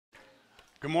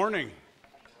Good morning.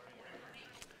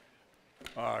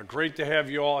 Great to have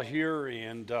you all here,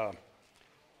 and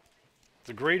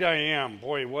the great I am.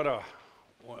 Boy,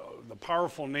 the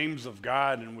powerful names of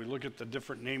God, and we look at the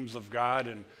different names of God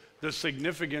and the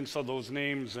significance of those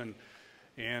names, and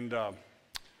the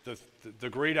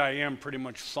great I am pretty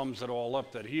much sums it all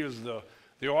up, that He is the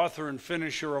author and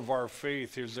finisher of our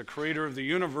faith. He's the creator of the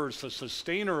universe, the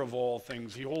sustainer of all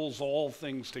things. He holds all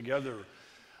things together.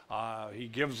 He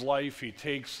gives life, He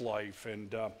takes life,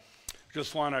 and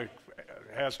just want to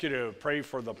ask you to pray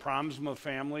for the Promsma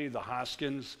family, the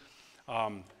Hoskins.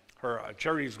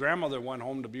 Charity's grandmother went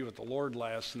home to be with the Lord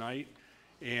last night,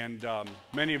 and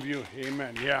many of you,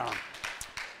 amen, yeah.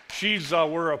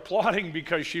 We're applauding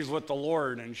because she's with the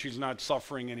Lord and she's not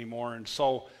suffering anymore, and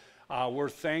so we're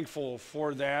thankful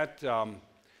for that.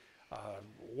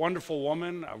 Wonderful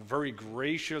woman, a very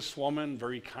gracious woman,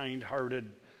 very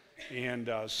kind-hearted. And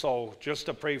so just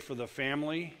to pray for the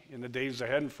family in the days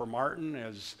ahead, and for Martin,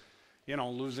 as you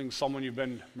know, losing someone you've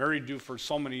been married to for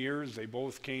so many years. They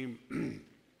both came.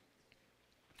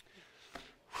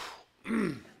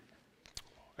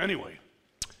 Anyway,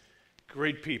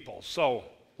 great people. So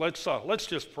let's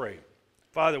just pray.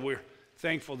 Father, we're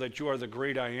thankful that You are the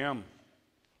great I am,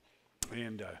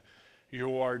 and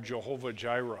You are Jehovah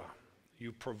Jireh.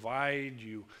 You provide.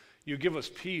 You give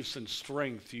us peace and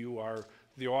strength. You are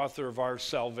the author of our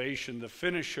salvation, the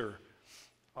finisher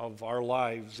of our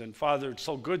lives. And Father, it's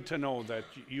so good to know that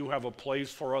You have a place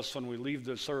for us when we leave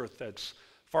this earth that's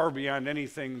far beyond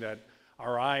anything that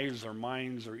our eyes or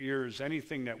minds or ears,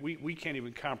 anything that we can't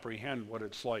even comprehend what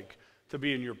it's like to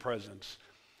be in Your presence.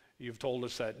 You've told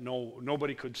us that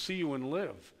nobody could see You and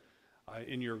live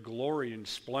in Your glory and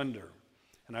splendor.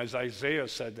 And as Isaiah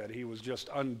said, that he was just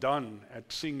undone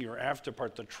at seeing Your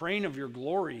afterpart, the train of Your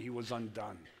glory, he was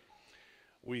undone.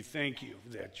 We thank You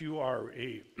that You are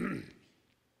a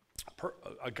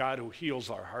God who heals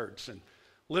our hearts and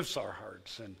lifts our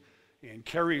hearts and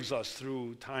carries us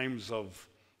through times of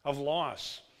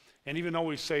loss. And even though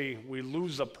we say we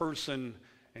lose a person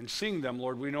and seeing them,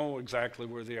 Lord, we know exactly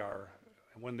where they are.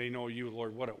 And when they know You,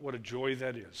 Lord, what a joy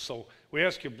that is. So we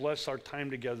ask You, bless our time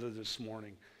together this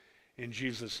morning. In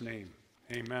Jesus' name,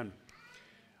 amen.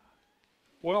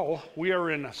 Well, we are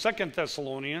in 2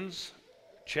 Thessalonians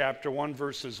chapter 1,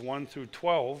 verses 1 through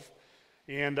 12.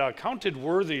 And Counted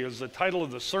Worthy is the title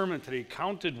of the sermon today,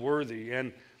 Counted Worthy.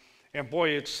 And boy,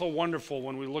 it's so wonderful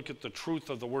when we look at the truth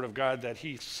of the Word of God, that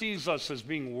He sees us as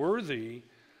being worthy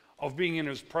of being in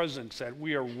His presence, that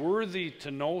we are worthy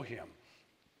to know Him.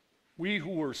 We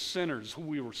who were sinners, who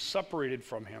we were separated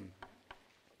from Him,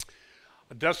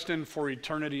 destined for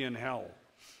eternity in hell.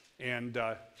 And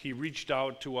He reached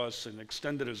out to us and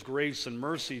extended His grace and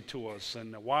mercy to us.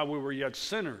 And while we were yet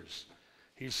sinners,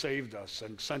 He saved us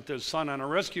and sent His Son on a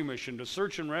rescue mission to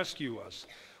search and rescue us.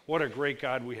 What a great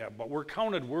God we have. But we're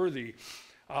counted worthy.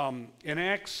 In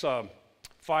Acts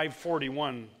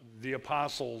 5:41, the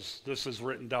apostles, this is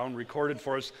written down, recorded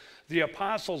for us, the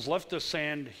apostles left the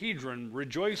Sanhedrin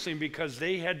rejoicing because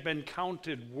they had been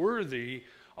counted worthy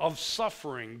of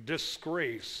suffering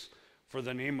disgrace for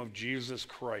the name of Jesus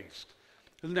Christ.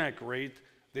 Isn't that great?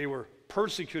 They were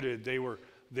persecuted. They were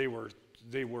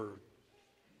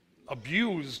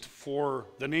abused for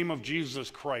the name of Jesus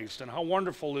Christ. And how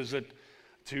wonderful is it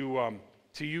to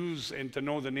use and to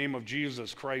know the name of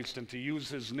Jesus Christ and to use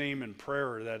His name in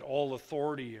prayer, that all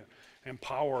authority and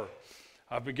power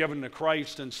have been given to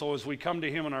Christ. And so as we come to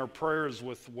Him in our prayers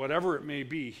with whatever it may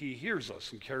be, He hears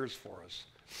us and cares for us.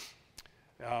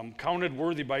 Counted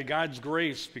worthy by God's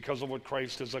grace because of what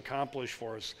Christ has accomplished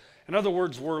for us. In other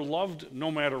words, we're loved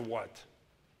no matter what.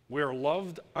 We're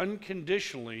loved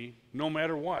unconditionally no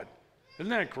matter what. Isn't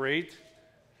that great?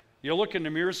 You look in the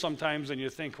mirror sometimes and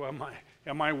you think, well,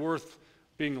 am I worth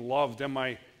being loved? Am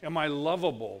I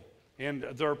lovable? And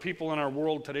there are people in our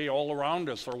world today all around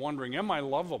us are wondering, am I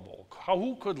lovable?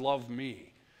 Who could love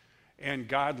me? And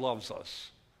God loves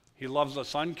us. He loves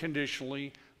us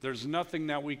unconditionally. There's nothing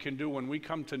that we can do when we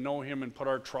come to know Him and put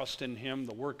our trust in Him,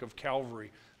 the work of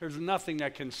Calvary. There's nothing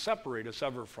that can separate us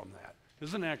ever from that.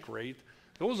 Isn't that great?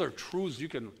 Those are truths you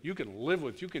can live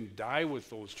with. You can die with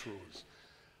those truths.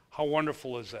 How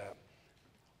wonderful is that?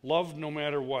 Loved no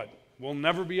matter what. We'll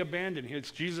never be abandoned.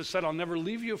 Jesus said, I'll never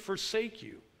leave you or forsake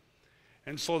you.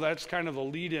 And so that's kind of the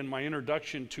lead in my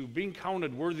introduction to being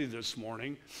counted worthy this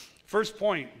morning. First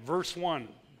point, verse 1.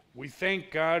 We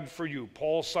thank God for you.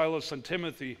 Paul, Silas, and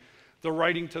Timothy, they're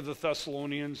writing to the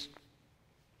Thessalonians,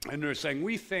 and they're saying,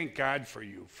 we thank God for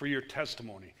you, for your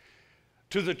testimony.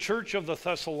 To the church of the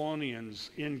Thessalonians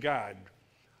in God,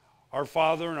 our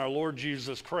Father and our Lord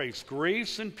Jesus Christ,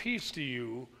 grace and peace to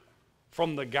you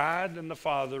from the God and the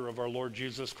Father of our Lord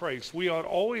Jesus Christ. We ought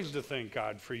always to thank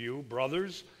God for you,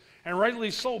 brothers, and rightly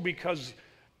so, because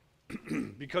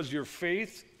your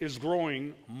faith is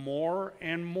growing more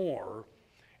and more,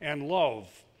 and love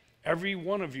every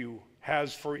one of you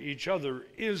has for each other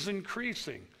is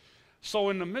increasing. So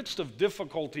in the midst of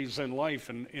difficulties in life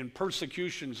and in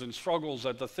persecutions and struggles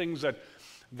at the things that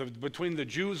between the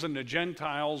Jews and the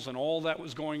Gentiles and all that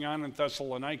was going on in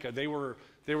Thessalonica, they were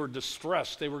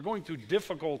distressed. They were going through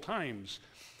difficult times.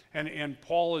 And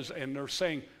Paul is, and they're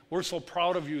saying, we're so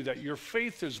proud of you that your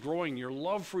faith is growing, your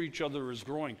love for each other is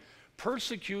growing.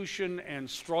 Persecution and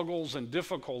struggles and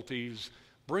difficulties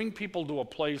bring people to a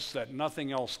place that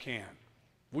nothing else can.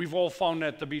 We've all found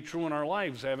that to be true in our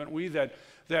lives, haven't we? That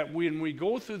when we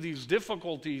go through these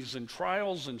difficulties and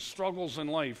trials and struggles in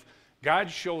life,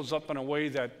 God shows up in a way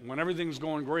that when everything's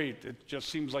going great, it just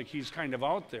seems like he's kind of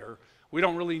out there. We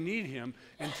don't really need him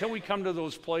until we come to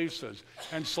those places.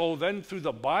 And so then through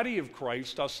the body of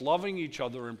Christ, us loving each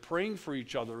other and praying for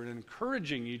each other and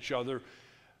encouraging each other,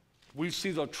 we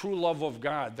see the true love of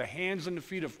God, the hands and the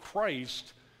feet of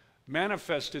Christ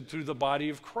manifested through the body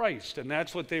of Christ. And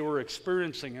that's what they were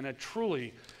experiencing. And it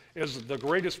truly is the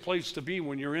greatest place to be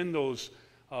when you're in those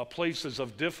places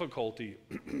of difficulty.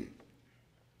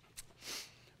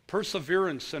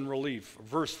 Perseverance and relief.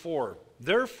 Verse 4,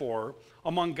 therefore,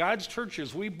 among God's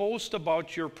churches, we boast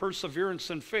about your perseverance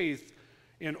and faith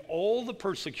in all the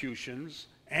persecutions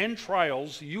and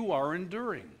trials you are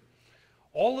enduring.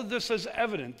 All of this is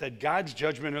evident that God's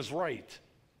judgment is right.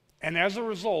 And as a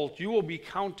result, you will be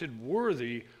counted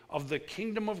worthy of the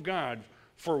kingdom of God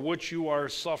for which you are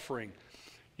suffering.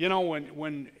 You know,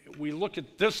 when we look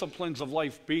at disciplines of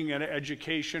life, being an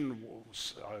education,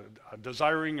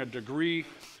 desiring a degree,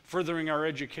 furthering our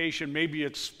education, maybe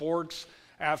it's sports,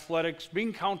 athletics,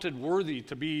 being counted worthy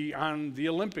to be on the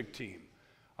Olympic team,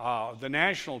 the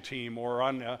national team, or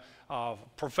on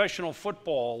professional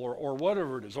football, or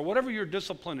whatever it is, or whatever your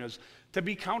discipline is, to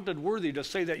be counted worthy, to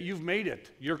say that you've made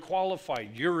it, you're qualified,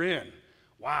 you're in.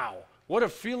 Wow, what a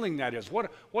feeling that is.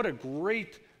 What a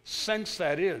great sense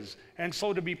that is. And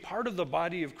so to be part of the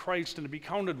body of Christ and to be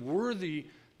counted worthy,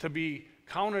 to be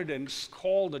counted and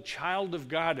called a child of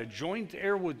God, a joint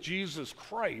heir with Jesus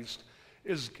Christ,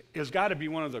 is got to be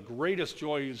one of the greatest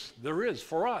joys there is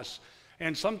for us.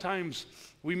 And sometimes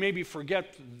we maybe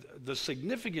forget the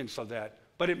significance of that,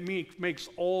 but it makes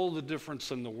all the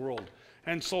difference in the world.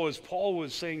 And so as Paul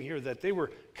was saying here, that they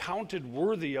were counted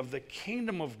worthy of the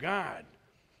kingdom of God,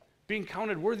 being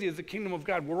counted worthy of the kingdom of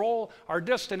God. Our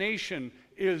destination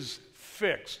is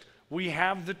fixed. We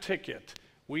have the ticket.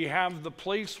 We have the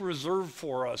place reserved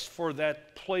for us for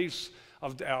that place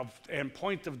and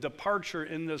point of departure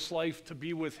in this life to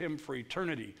be with him for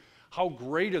eternity. How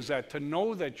great is that, to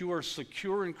know that you are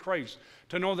secure in Christ,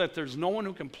 to know that there's no one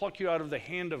who can pluck you out of the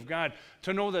hand of God,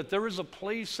 to know that there is a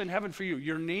place in heaven for you.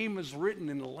 Your name is written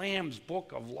in the Lamb's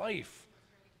book of life.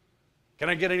 Can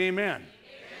I get an amen? Amen.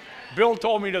 Bill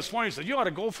told me this morning, he said, you ought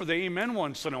to go for the amen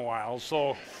once in a while.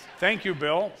 So thank you,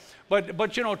 Bill.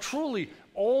 But you know, truly,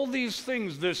 all these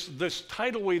things, this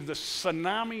tidal wave, this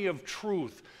tsunami of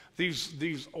truth,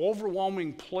 these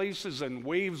overwhelming places and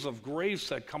waves of grace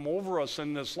that come over us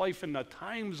in this life in the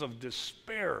times of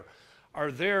despair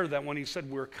are there, that when he said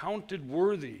we're counted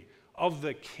worthy of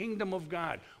the kingdom of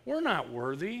God. We're not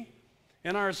worthy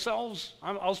in ourselves.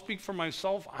 I'll speak for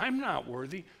myself. I'm not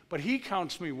worthy, but he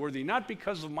counts me worthy, not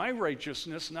because of my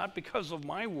righteousness, not because of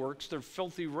my works, they're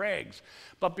filthy rags,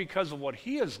 but because of what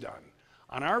he has done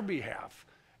on our behalf.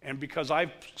 And because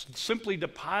I've simply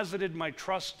deposited my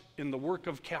trust in the work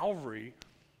of Calvary,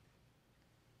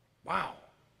 wow,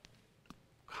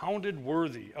 counted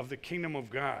worthy of the kingdom of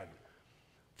God,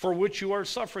 for which you are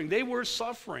suffering. They were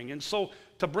suffering. And so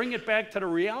to bring it back to the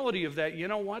reality of that, you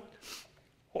know what?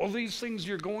 All these things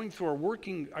you're going through are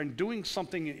working and doing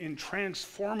something in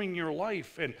transforming your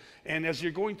life. And as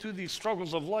you're going through these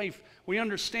struggles of life, we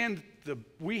understand that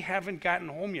we haven't gotten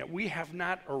home yet. We have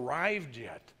not arrived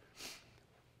yet.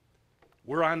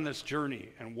 We're on this journey,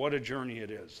 and what a journey it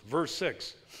is. Verse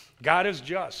 6, God is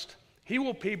just. He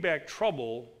will pay back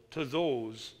trouble to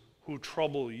those who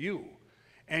trouble you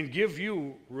and give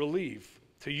you relief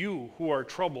to you who are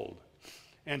troubled,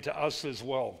 and to us as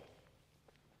well.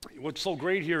 What's so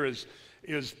great here is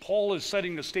Paul is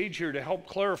setting the stage here to help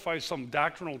clarify some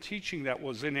doctrinal teaching that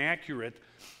was inaccurate.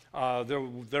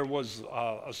 There was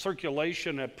a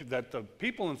circulation that the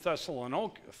people in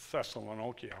Thessalonica,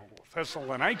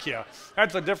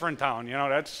 that's a different town, you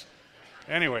know,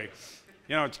 anyway,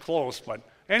 you know, it's close, but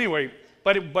anyway,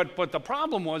 but the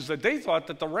problem was that they thought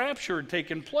that the rapture had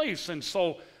taken place, and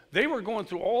so they were going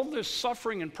through all this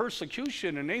suffering and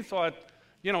persecution, and they thought,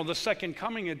 the second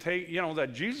coming had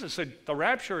that Jesus said the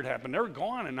rapture had happened. They're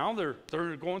gone, and now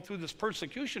they're going through this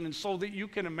persecution. And so that you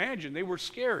can imagine, they were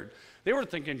scared. They were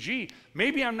thinking, gee,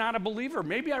 maybe I'm not a believer.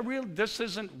 Maybe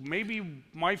maybe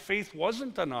my faith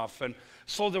wasn't enough. And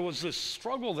so there was this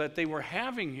struggle that they were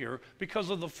having here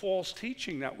because of the false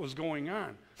teaching that was going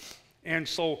on. And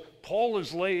so Paul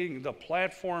is laying the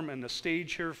platform and the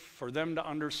stage here for them to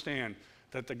understand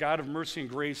that the God of mercy and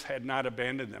grace had not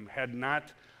abandoned them, had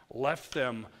not left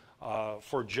them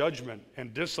for judgment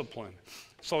and discipline.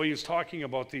 So he's talking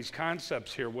about these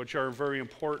concepts here, which are very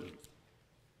important.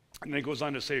 And then he goes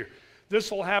on to say,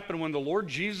 this will happen when the Lord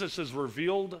Jesus is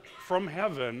revealed from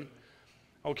heaven.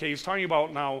 Okay, he's talking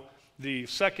about now the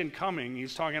second coming.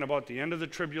 He's talking about the end of the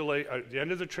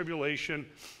tribulation,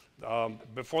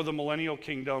 before the millennial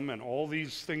kingdom, and all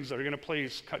these things that are going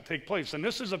to take place. And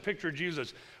this is a picture of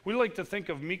Jesus. We like to think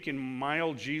of meek and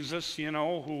mild Jesus,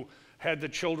 who had the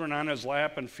children on his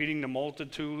lap and feeding the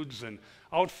multitudes and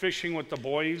out fishing with the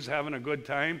boys, having a good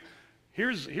time.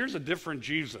 Here's a different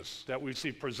Jesus that we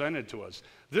see presented to us.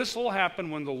 This will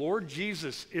happen when the Lord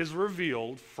Jesus is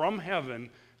revealed from heaven,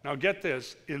 now get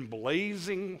this, in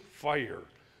blazing fire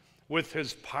with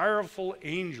his powerful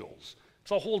angels. It's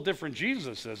a whole different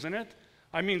Jesus, isn't it?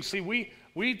 I mean, see,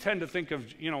 we tend to think of,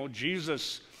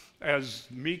 Jesus as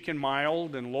meek and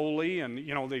mild and lowly, and,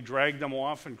 they dragged him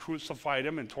off and crucified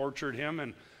him and tortured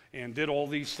him and did all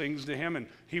these things to him. And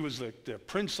he was the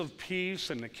Prince of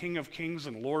Peace and the King of Kings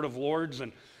and Lord of Lords.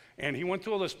 And he went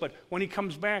through all this. But when he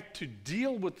comes back to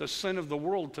deal with the sin of the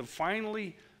world, to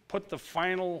finally put the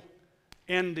final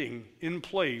ending in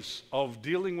place of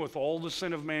dealing with all the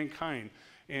sin of mankind,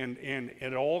 and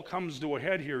it all comes to a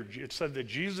head here. It said that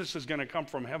Jesus is going to come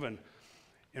from heaven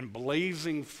in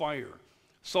blazing fire.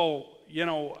 So,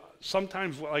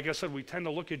 sometimes, like I said, we tend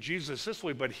to look at Jesus this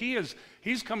way, but he's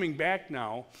coming back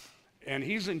now, and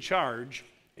he's in charge,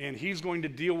 and he's going to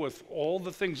deal with all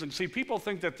the things. And see, people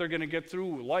think that they're going to get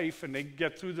through life, and they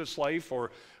get through this life,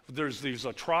 or there's these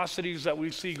atrocities that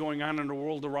we see going on in the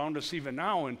world around us even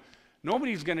now, and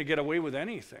nobody's going to get away with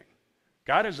anything.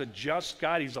 God is a just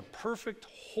God. He's a perfect,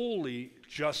 holy,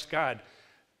 just God.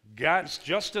 God's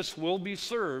justice will be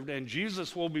served, and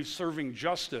Jesus will be serving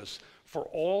justice for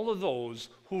all of those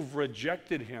who've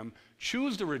rejected him,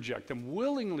 choose to reject him,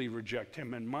 willingly reject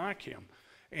him and mock him,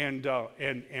 and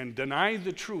deny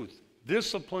the truth.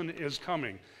 Discipline is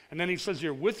coming. And then he says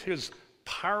here, with his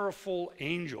powerful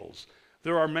angels.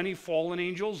 There are many fallen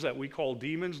angels that we call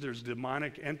demons. There's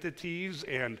demonic entities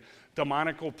and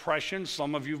demonic oppression.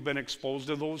 Some of you have been exposed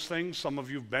to those things. Some of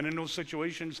you have been in those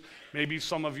situations. Maybe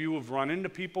some of you have run into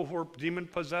people who are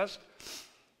demon-possessed.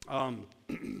 I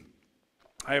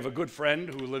have a good friend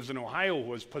who lives in Ohio who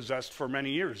was possessed for many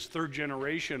years, third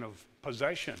generation of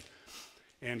possession.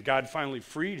 And God finally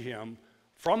freed him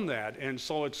from that. And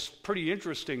so it's pretty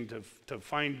interesting to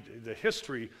find the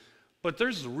history. But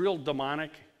there's real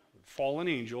demonic fallen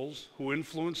angels who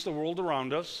influence the world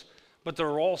around us. But there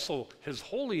are also his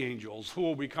holy angels who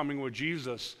will be coming with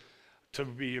Jesus to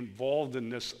be involved in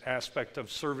this aspect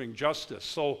of serving justice.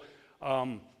 So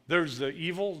there's the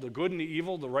evil, the good and the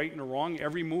evil, the right and the wrong.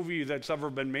 Every movie that's ever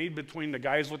been made between the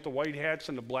guys with the white hats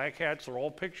and the black hats are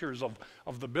all pictures of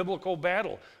the biblical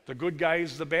battle. The good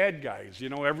guys, the bad guys. You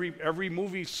know, every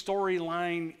movie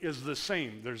storyline is the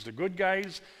same. There's the good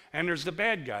guys and there's the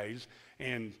bad guys.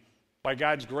 And by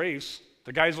God's grace,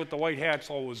 the guys with the white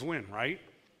hats always win, right?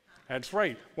 That's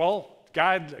right. Well,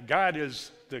 God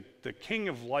is the King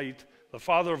of light, the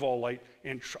Father of all light,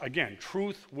 and again,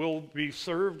 truth will be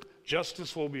served,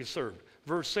 justice will be served.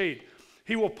 Verse 8,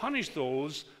 he will punish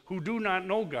those who do not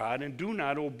know God and do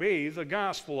not obey the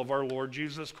gospel of our Lord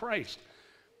Jesus Christ.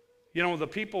 You know, the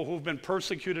people who've been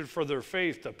persecuted for their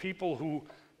faith, the people who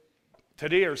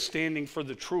today are standing for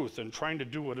the truth and trying to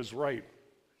do what is right.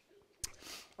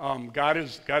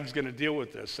 God's going to deal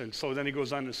with this. And so then he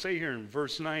goes on to say here in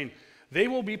verse 9, they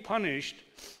will be punished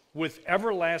with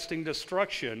everlasting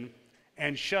destruction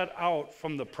and shut out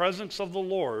from the presence of the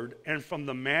Lord and from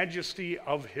the majesty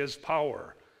of his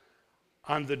power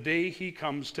on the day he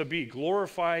comes to be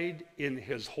glorified in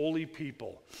his holy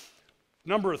people.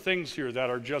 Number of things here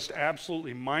that are just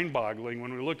absolutely mind-boggling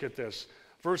when we look at this.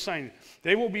 Verse 9,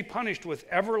 they will be punished with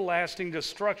everlasting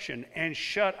destruction and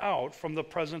shut out from the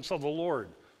presence of the Lord.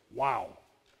 Wow.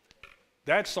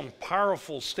 That's some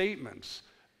powerful statements.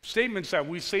 Statements that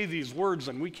we say these words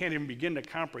and we can't even begin to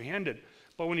comprehend it.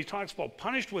 But when he talks about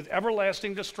punished with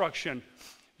everlasting destruction,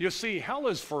 you see, hell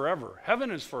is forever.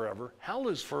 Heaven is forever. Hell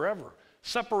is forever.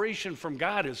 Separation from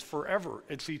God is forever.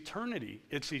 It's eternity.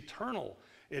 It's eternal.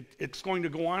 It's going to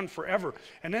go on forever.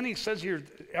 And then he says here,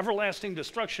 everlasting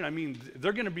destruction. I mean,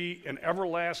 they're going to be an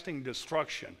everlasting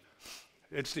destruction.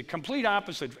 It's the complete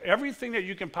opposite. Everything that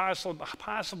you can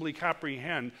possibly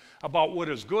comprehend about what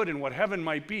is good and what heaven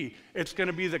might be, it's going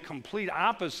to be the complete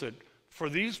opposite for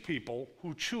these people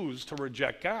who choose to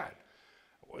reject God.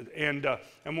 And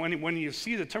when you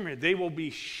see the term here, they will be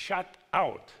shut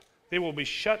out. They will be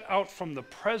shut out from the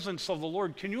presence of the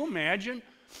Lord. Can you imagine?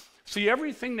 See,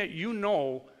 everything that you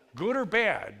know, good or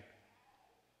bad,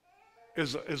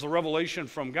 is a revelation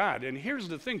from God. And here's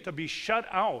the thing, to be shut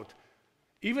out,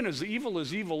 even as evil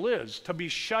is, to be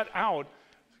shut out,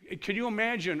 can you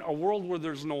imagine a world where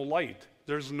there's no light,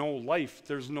 there's no life,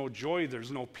 there's no joy,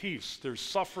 there's no peace, there's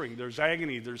suffering, there's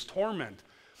agony, there's torment.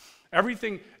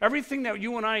 Everything that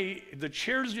you and I, the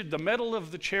chairs, the metal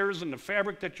of the chairs and the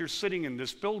fabric that you're sitting in,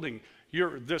 this building,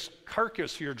 this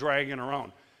carcass you're dragging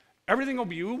around, everything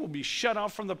will be shut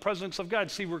out from the presence of God.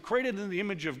 See, we're created in the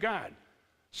image of God.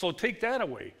 So take that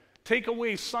away. Take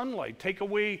away sunlight. Take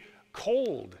away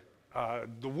cold,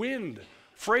 the wind,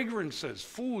 fragrances,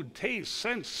 food, taste,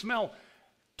 sense, smell.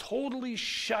 Totally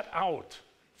shut out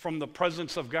from the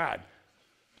presence of God.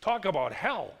 Talk about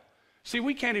hell. See,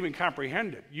 we can't even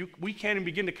comprehend it. We can't even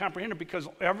begin to comprehend it because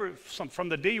from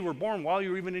the day you were born, while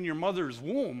you were even in your mother's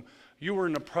womb, you were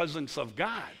in the presence of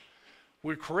God.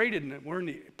 We're created, we're in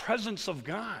the presence of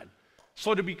God.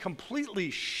 So to be completely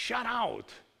shut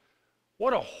out,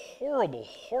 what a horrible,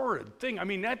 horrid thing. I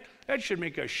mean, that should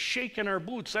make us shake in our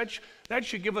boots. That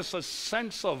should give us a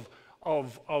sense of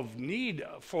need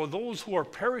for those who are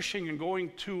perishing and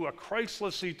going to a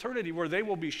Christless eternity where they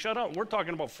will be shut out. We're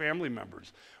talking about family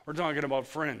members. We're talking about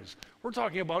friends. We're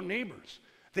talking about neighbors.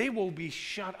 They will be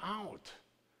shut out.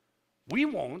 We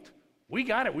won't. We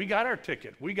got it. We got our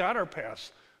ticket. We got our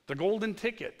pass. The golden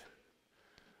ticket.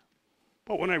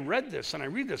 But when I read this and I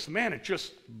read this, man, it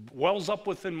just wells up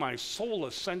within my soul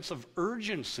a sense of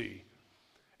urgency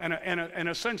and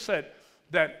a sense that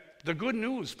the good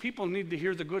news, people need to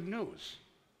hear the good news.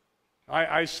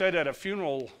 I said at a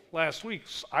funeral last week,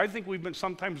 I think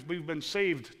sometimes we've been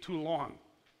saved too long.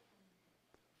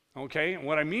 Okay? And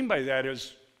what I mean by that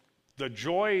is the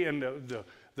joy and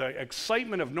the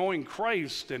excitement of knowing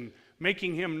Christ and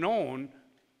making him known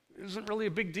isn't really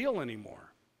a big deal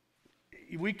anymore.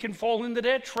 We can fall into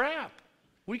that trap.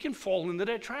 We can fall into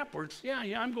that trap where it's, yeah,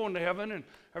 I'm going to heaven and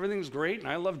everything's great and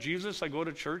I love Jesus. I go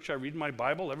to church. I read my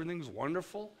Bible. Everything's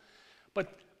wonderful.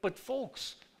 But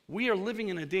folks, we are living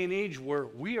in a day and age where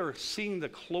we are seeing the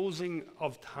closing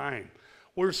of time.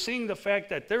 We're seeing the fact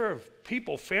that there are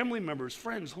people, family members,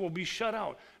 friends who will be shut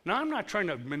out. Now, I'm not trying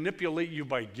to manipulate you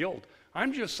by guilt.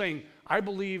 I'm just saying I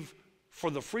believe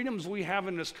for the freedoms we have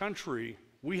in this country,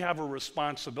 we have a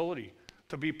responsibility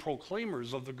to be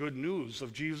proclaimers of the good news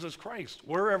of Jesus Christ,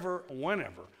 wherever,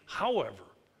 whenever, however.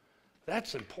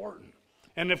 That's important.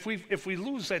 And if we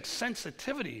lose that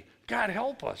sensitivity, God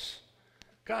help us.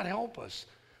 God help us.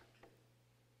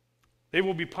 They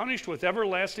will be punished with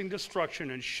everlasting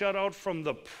destruction and shut out from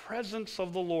the presence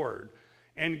of the Lord.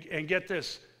 And get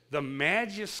this, the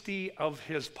majesty of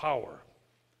his power.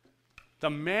 The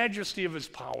majesty of his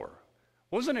power.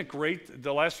 Wasn't it great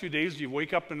the last few days you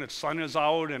wake up and the sun is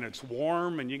out and it's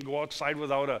warm and you can go outside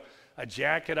without a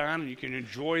jacket on and you can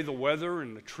enjoy the weather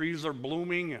and the trees are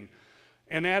blooming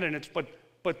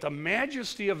but the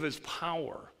majesty of his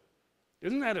power.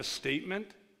 Isn't that a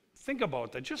statement? Think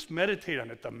about that. Just meditate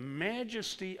on it. The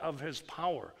majesty of his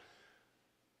power.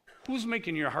 Who's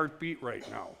making your heart beat right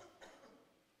now?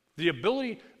 The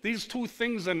ability, these two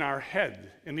things in our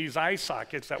head, in these eye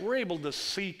sockets, that we're able to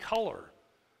see color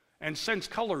and sense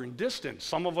color in distance.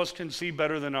 Some of us can see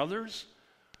better than others,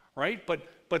 right?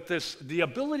 But the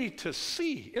ability to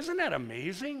see, isn't that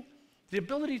amazing? The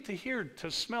ability to hear,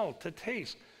 to smell, to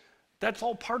taste. That's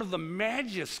all part of the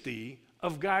majesty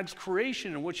of God's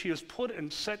creation in which he has put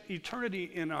and set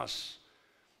eternity in us.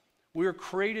 We are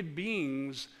created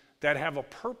beings that have a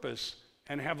purpose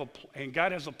and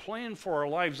God has a plan for our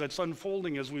lives that's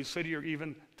unfolding as we sit here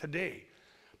even today.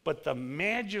 But the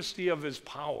majesty of his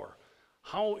power,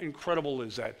 how incredible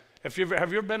is that? Have you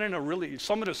ever been in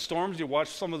some of the storms, you watch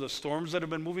some of the storms that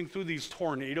have been moving through these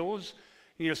tornadoes,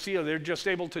 and you see how they're just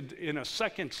able to, in a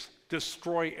second,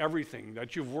 destroy everything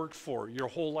that you've worked for. Your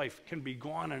whole life can be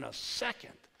gone in a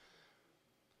second.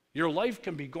 Your life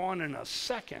can be gone in a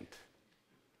second.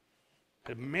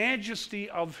 The majesty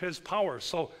of his power.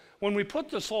 So when we put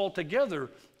this all together,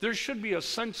 there should be a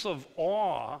sense of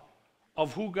awe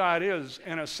of who God is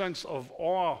and a sense of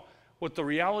awe with the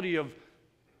reality of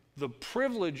the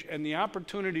privilege and the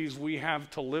opportunities we have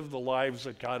to live the lives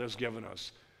that God has given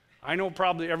us. I know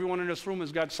probably everyone in this room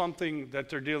has got something that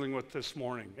they're dealing with this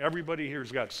morning. Everybody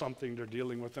here's got something they're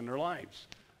dealing with in their lives.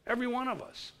 Every one of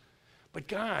us. But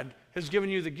God has given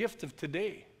you the gift of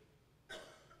today.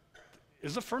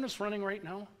 Is the furnace running right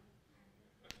now?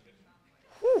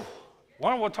 Whew.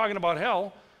 Well, we're talking about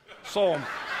hell, so,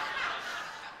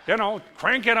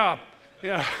 crank it up.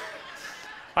 Yeah.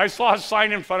 I saw a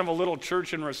sign in front of a little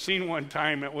church in Racine one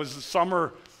time. It was the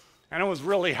summer, and it was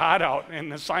really hot out,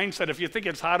 and the sign said, if you think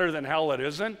it's hotter than hell, it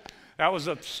isn't. That was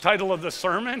the title of the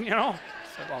sermon, So,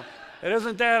 well, it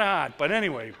isn't that hot, but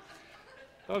anyway.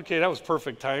 Okay, that was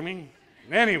perfect timing.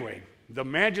 Anyway, the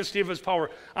majesty of his power.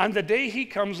 On the day he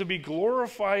comes to be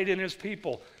glorified in his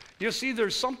people. You see,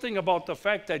 there's something about the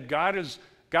fact that God is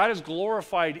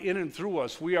glorified in and through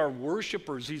us. We are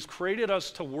worshipers. He's created us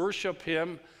to worship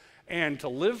him and to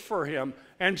live for him.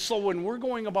 And so when we're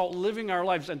going about living our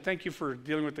lives, and thank you for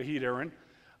dealing with the heat, Aaron,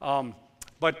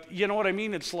 but you know what I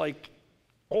mean? It's like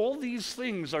all these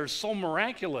things are so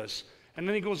miraculous. And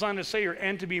then he goes on to say here,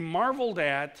 and to be marveled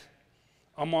at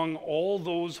among all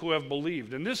those who have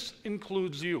believed. And this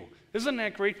includes you. Isn't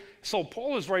that great? So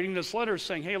Paul is writing this letter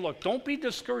saying, hey, look, don't be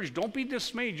discouraged. Don't be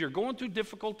dismayed. You're going through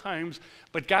difficult times,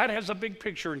 but God has a big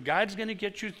picture, and God's going to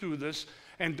get you through this,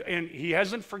 and he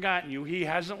hasn't forgotten you. He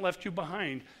hasn't left you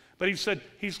behind. But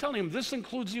he's telling him, this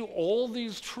includes you, all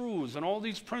these truths and all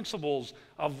these principles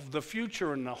of the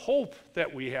future and the hope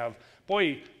that we have.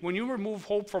 Boy, when you remove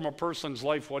hope from a person's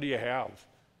life, what do you have?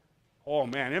 Oh,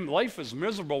 man, life is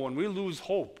miserable when we lose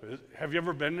hope. Have you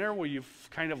ever been there where you've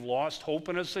kind of lost hope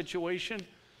in a situation?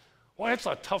 Well, that's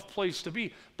a tough place to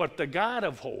be. But the God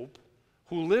of hope,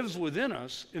 who lives within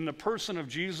us in the person of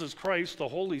Jesus Christ, the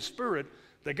Holy Spirit,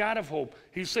 the God of hope,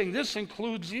 he's saying this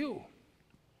includes you.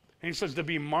 And he says to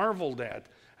be marveled at.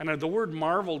 And the word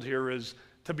marveled here is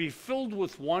to be filled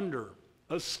with wonder,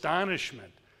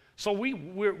 astonishment. So we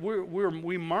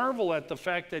marvel at the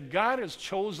fact that God has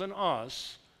chosen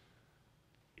us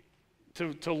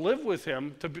to live with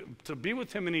him, to be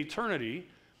with him in eternity,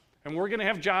 and we're going to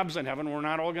have jobs in heaven. We're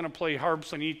not all going to play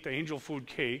harps and eat the angel food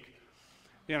cake.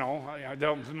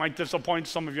 It might disappoint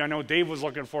some of you. I know Dave was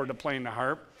looking forward to playing the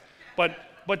harp.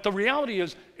 But the reality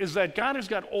is that God has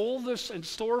got all this in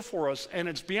store for us, and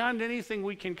it's beyond anything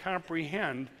we can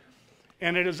comprehend,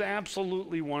 and it is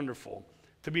absolutely wonderful.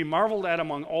 To be marveled at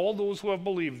among all those who have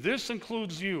believed. This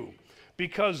includes you,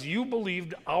 because you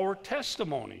believed our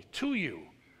testimony to you.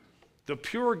 The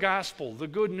pure gospel, the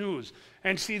good news.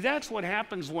 And see, that's what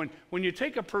happens when you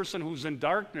take a person who's in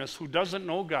darkness, who doesn't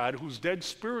know God, who's dead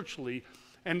spiritually,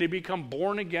 and they become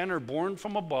born again or born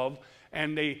from above,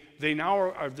 and they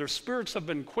now their spirits have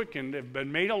been quickened, have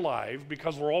been made alive,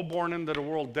 because we're all born into the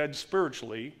world dead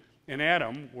spiritually. In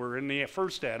Adam, we're in the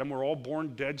first Adam, we're all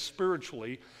born dead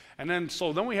spiritually. And then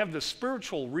we have the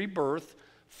spiritual rebirth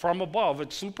from above.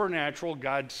 It's supernatural.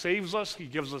 God saves us. He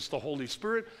gives us the Holy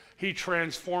Spirit. He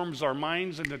transforms our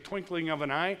minds in the twinkling of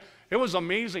an eye. It was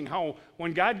amazing how,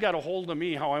 when God got a hold of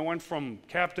me, how I went from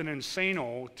Captain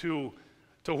Insano to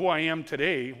who I am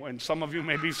today, when some of you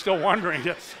may be still wondering.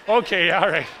 Okay, all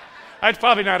right. That's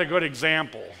probably not a good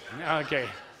example. Okay.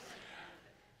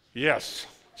 Yes.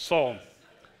 So,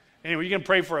 anyway, you can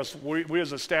pray for us. We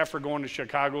as a staff are going to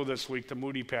Chicago this week to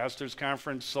Moody Pastors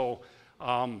Conference. So,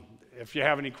 if you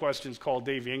have any questions, call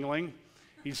Dave Yingling.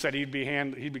 He said he'd be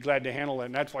glad to handle it,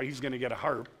 and that's why he's going to get a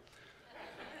harp.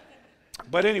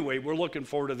 But anyway, we're looking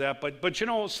forward to that. But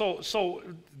so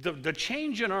the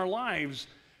change in our lives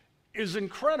is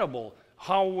incredible.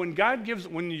 How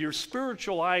when your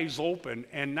spiritual eyes open,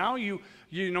 and now you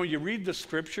read the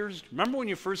scriptures. Remember when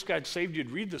you first got saved, you'd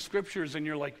read the scriptures, and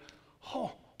you're like,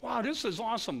 oh, wow, this is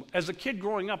awesome. As a kid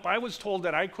growing up, I was told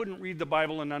that I couldn't read the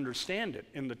Bible and understand it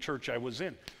in the church I was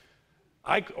in.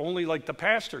 I only like the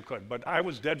pastor could, but I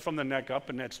was dead from the neck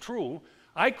up, and that's true.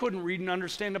 I couldn't read and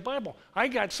understand the Bible. I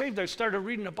got saved, I started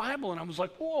reading the Bible, and I was like,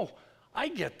 whoa, I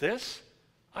get this.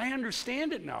 I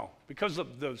understand it now. Because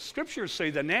the scriptures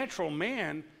say the natural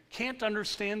man can't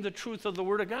understand the truth of the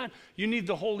Word of God. You need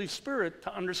the Holy Spirit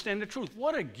to understand the truth.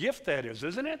 What a gift that is,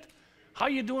 isn't it? How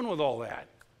you doing with all that?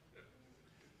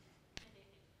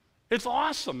 It's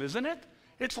awesome, isn't it?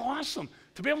 It's awesome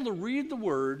to be able to read the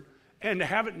Word and to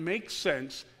have it make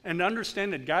sense and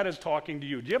understand that God is talking to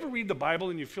you. Do you ever read the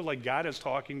Bible and you feel like God is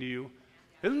talking to you?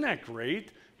 Isn't that great?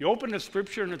 You open the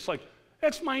scripture and it's like,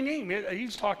 that's my name.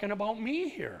 He's talking about me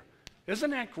here.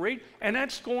 Isn't that great? And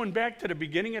that's going back to the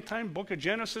beginning of time, book of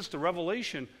Genesis to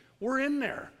Revelation. We're in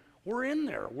there. We're in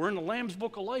there. We're in the Lamb's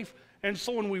Book of Life. And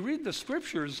so when we read the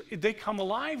scriptures, they come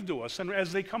alive to us. And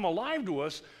as they come alive to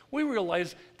us, we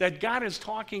realize that God is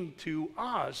talking to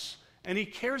us, and he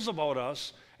cares about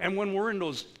us, And when we're in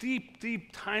those deep,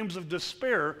 deep times of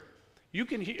despair,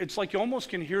 it's like you almost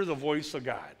can hear the voice of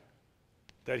God,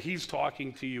 that he's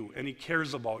talking to you and he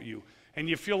cares about you. And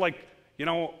you feel like, when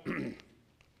I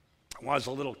was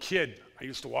a little kid, I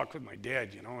used to walk with my dad,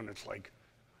 and it's like,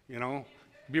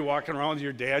 be walking around with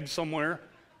your dad somewhere.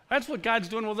 That's what God's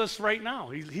doing with us right now.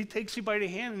 He takes you by the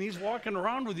hand and he's walking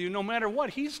around with you no matter what.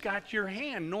 He's got your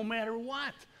hand no matter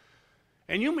what.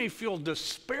 And you may feel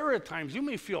despair at times. You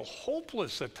may feel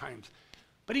hopeless at times.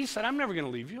 But he said, I'm never going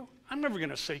to leave you. I'm never going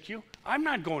to forsake you. I'm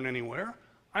not going anywhere.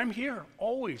 I'm here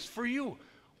always for you.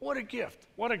 What a gift.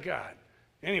 What a God.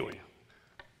 Anyway,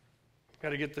 got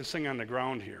to get this thing on the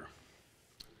ground here.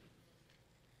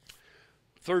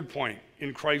 Third point,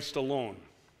 in Christ alone.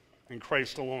 In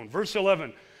Christ alone. Verse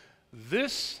 11,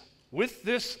 with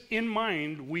this in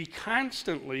mind, we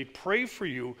constantly pray for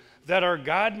you that our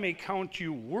God may count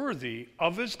you worthy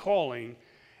of his calling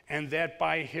and that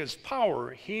by his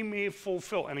power he may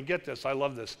fulfill. And get this, I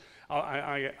love this.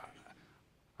 I'm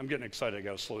getting excited. I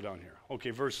got to slow down here. Okay,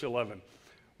 verse 11.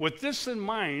 With this in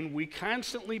mind, we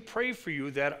constantly pray for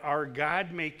you that our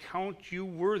God may count you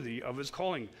worthy of his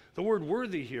calling. The word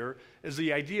worthy here is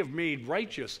the idea of made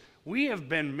righteous. We have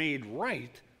been made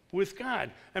right with God.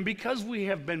 And because we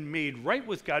have been made right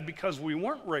with God, because we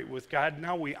weren't right with God,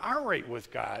 now we are right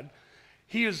with God,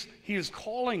 he is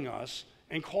calling us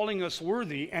and calling us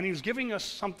worthy, and he's giving us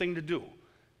something to do.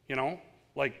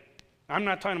 Like, I'm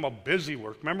not talking about busy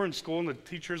work. Remember in school, and the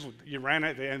teachers, you ran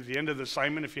at the end of the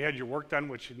assignment if you had your work done,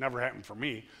 which never happened for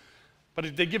me.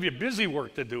 But they give you busy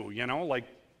work to do, like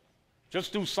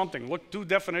just do something. Do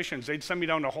definitions. They'd send me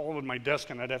down the hall with my desk,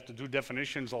 and I'd have to do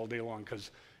definitions all day long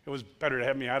because it was better to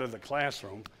have me out of the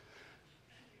classroom.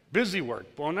 Busy work.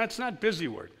 Well, that's not busy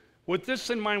work. With this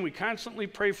in mind, we constantly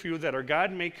pray for you that our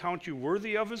God may count you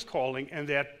worthy of his calling and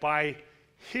that by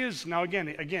his, now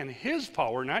again, his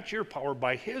power, not your power,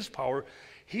 by his power,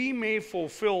 he may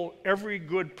fulfill every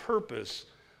good purpose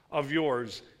of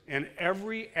yours and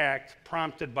every act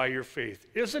prompted by your faith.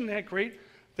 Isn't that great?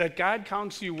 That God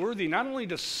counts you worthy not only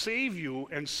to save you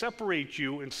and separate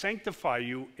you and sanctify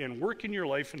you and work in your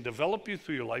life and develop you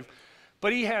through your life,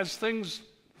 but he has things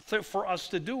for us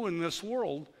to do in this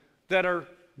world that are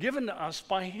given to us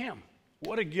by him.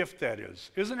 What a gift that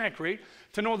is. Isn't that great?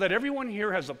 To know that everyone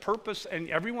here has a purpose and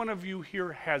every one of you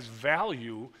here has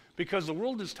value, because the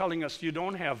world is telling us you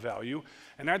don't have value,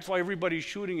 and that's why everybody's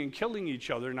shooting and killing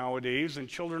each other nowadays, and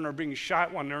children are being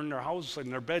shot when they're in their house, in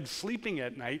their bed, sleeping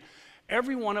at night.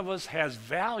 Every one of us has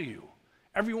value.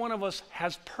 Every one of us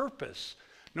has purpose.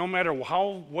 No matter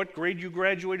what grade you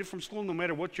graduated from school, no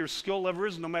matter what your skill level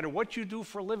is, no matter what you do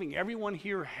for a living, everyone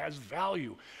here has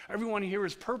value. Everyone here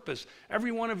has purpose.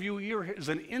 Every one of you here is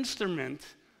an instrument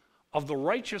of the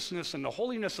righteousness and the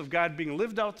holiness of God being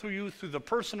lived out through you through the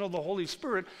person of the Holy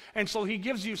Spirit. And so he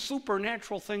gives you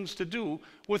supernatural things to do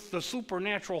with the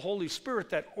supernatural Holy Spirit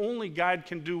that only God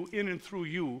can do in and through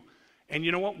you. And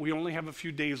you know what? We only have a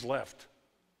few days left.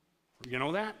 You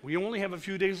know that? We only have a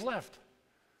few days left.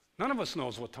 None of us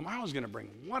knows what tomorrow is going to bring.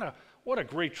 What a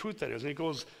great truth that is. And he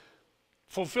goes,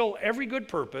 fulfill every good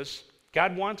purpose.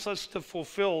 God wants us to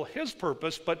fulfill his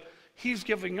purpose, but he's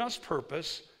giving us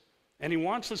purpose, and he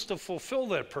wants us to fulfill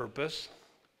that purpose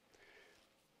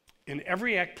in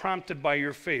every act prompted by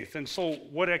your faith. And so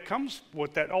what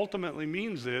that ultimately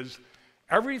means is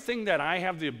everything that I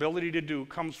have the ability to do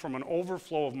comes from an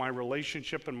overflow of my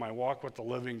relationship and my walk with the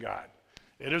living God.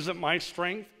 It isn't my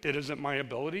strength. It isn't my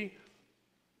ability.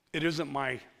 It isn't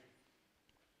my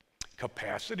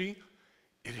capacity.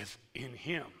 It is in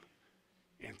him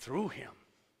and through him.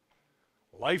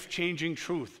 Life-changing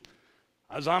truth.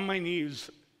 I was on my knees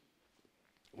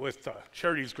with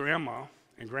Charity's grandma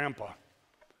and grandpa.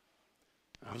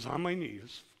 I was on my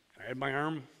knees. I had my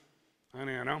arm on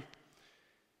Anna,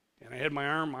 and I had my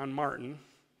arm on Martin,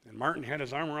 and Martin had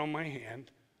his arm around my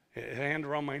hand, his hand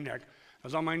around my neck. I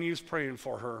was on my knees praying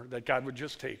for her, that God would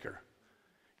just take her.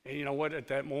 And you know what? At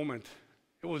that moment,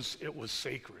 it was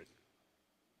sacred.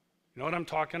 You know what I'm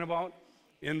talking about?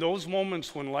 In those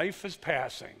moments when life is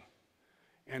passing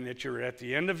and that you're at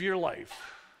the end of your life,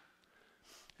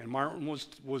 and Martin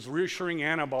was reassuring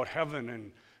Anna about heaven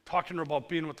and talking to her about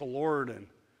being with the Lord, and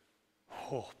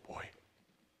oh boy,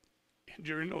 and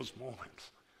during those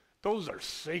moments, those are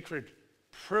sacred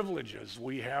privileges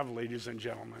we have, ladies and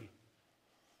gentlemen.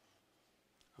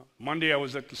 Monday I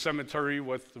was at the cemetery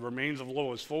with the remains of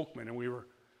Lois Folkman, and we were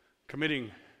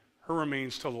committing her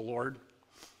remains to the Lord.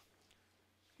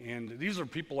 And these are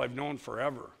people I've known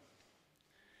forever.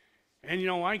 And you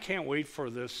know, I can't wait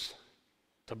for this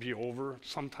to be over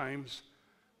sometimes.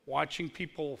 Watching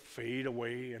people fade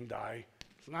away and die,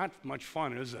 it's not much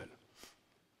fun, is it?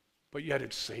 but yet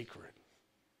it's sacred.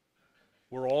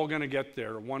 We're all going to get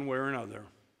there one way or another.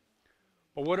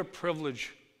 But what a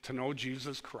privilege to know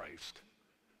Jesus Christ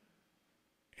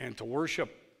and to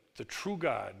worship the true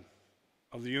God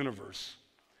of the universe,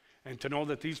 and to know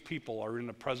that these people are in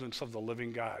the presence of the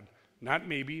living God. Not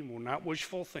maybe, we're not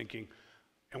wishful thinking,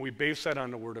 and we base that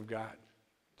on the Word of God.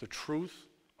 The truth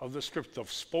of the Scripture, the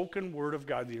spoken Word of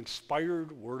God, the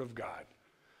inspired Word of God.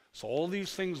 So all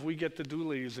these things we get to do,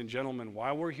 ladies and gentlemen,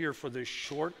 while we're here for this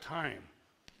short time,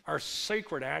 are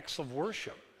sacred acts of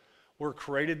worship. We're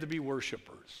created to be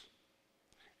worshipers.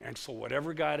 And so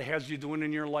whatever God has you doing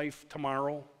in your life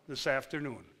tomorrow, this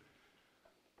afternoon,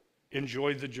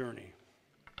 enjoy the journey.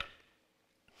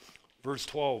 Verse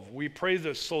 12, we pray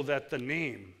this so that the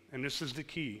name, and this is the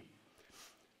key,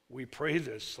 we pray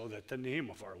this so that the name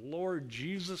of our Lord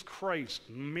Jesus Christ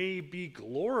may be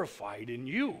glorified in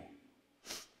you,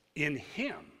 in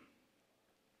Him,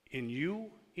 in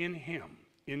you, in Him,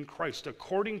 in Christ,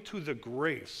 according to the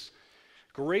grace.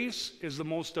 Grace is the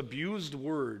most abused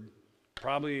word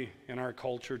probably in our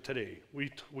culture today.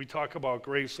 We talk about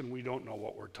grace and we don't know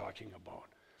what we're talking about.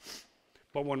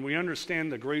 But when we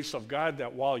understand the grace of God,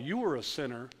 that while you were a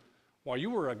sinner, while you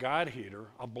were a God-hater,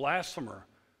 a blasphemer,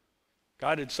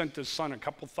 God had sent His Son a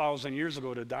couple thousand years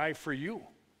ago to die for you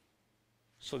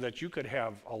so that you could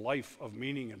have a life of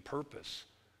meaning and purpose.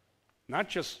 Not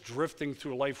just drifting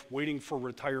through life waiting for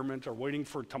retirement or waiting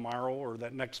for tomorrow or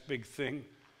that next big thing,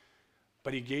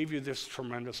 but He gave you this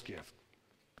tremendous gift.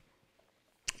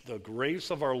 The grace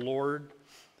of our Lord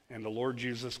and the Lord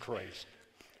Jesus Christ.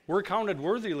 We're counted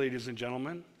worthy, ladies and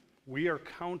gentlemen. We are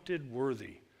counted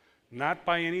worthy, not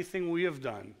by anything we have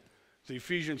done. The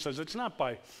Ephesians says it's not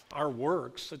by our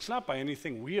works, it's not by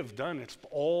anything we have done, it's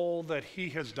all that He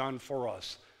has done for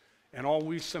us. And all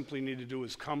we simply need to do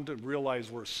is come to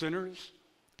realize we're sinners.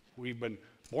 We've been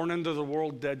born into the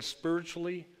world dead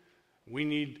spiritually. We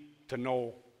need to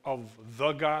know of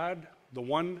the God, the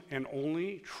one and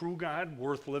only true God,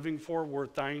 worth living for,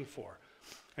 worth dying for.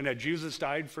 And that Jesus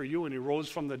died for you and He rose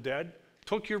from the dead,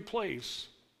 took your place,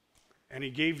 and He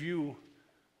gave you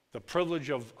the privilege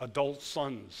of adult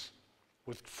sons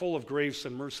with full of grace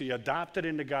and mercy, adopted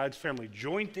into God's family,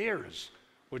 joint heirs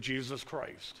with Jesus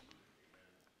Christ.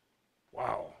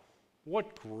 Wow,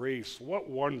 what grace, what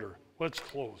wonder. Let's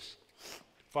close.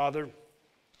 Father,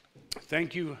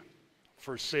 thank You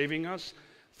for saving us.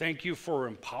 Thank You for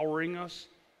empowering us.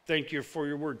 Thank You for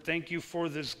Your word. Thank You for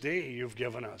this day You've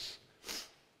given us,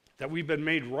 that we've been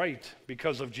made right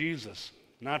because of Jesus,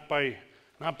 not by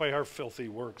our filthy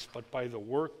works, but by the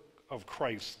work of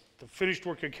Christ, the finished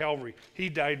work of Calvary. He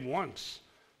died once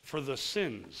for the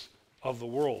sins of the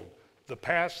world, the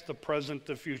past, the present,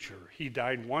 the future. He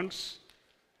died once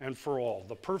and for all,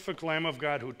 the perfect Lamb of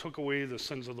God who took away the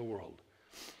sins of the world.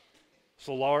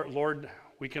 So Lord,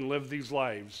 we can live these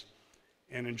lives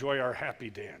and enjoy our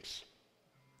happy dance.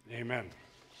 Amen.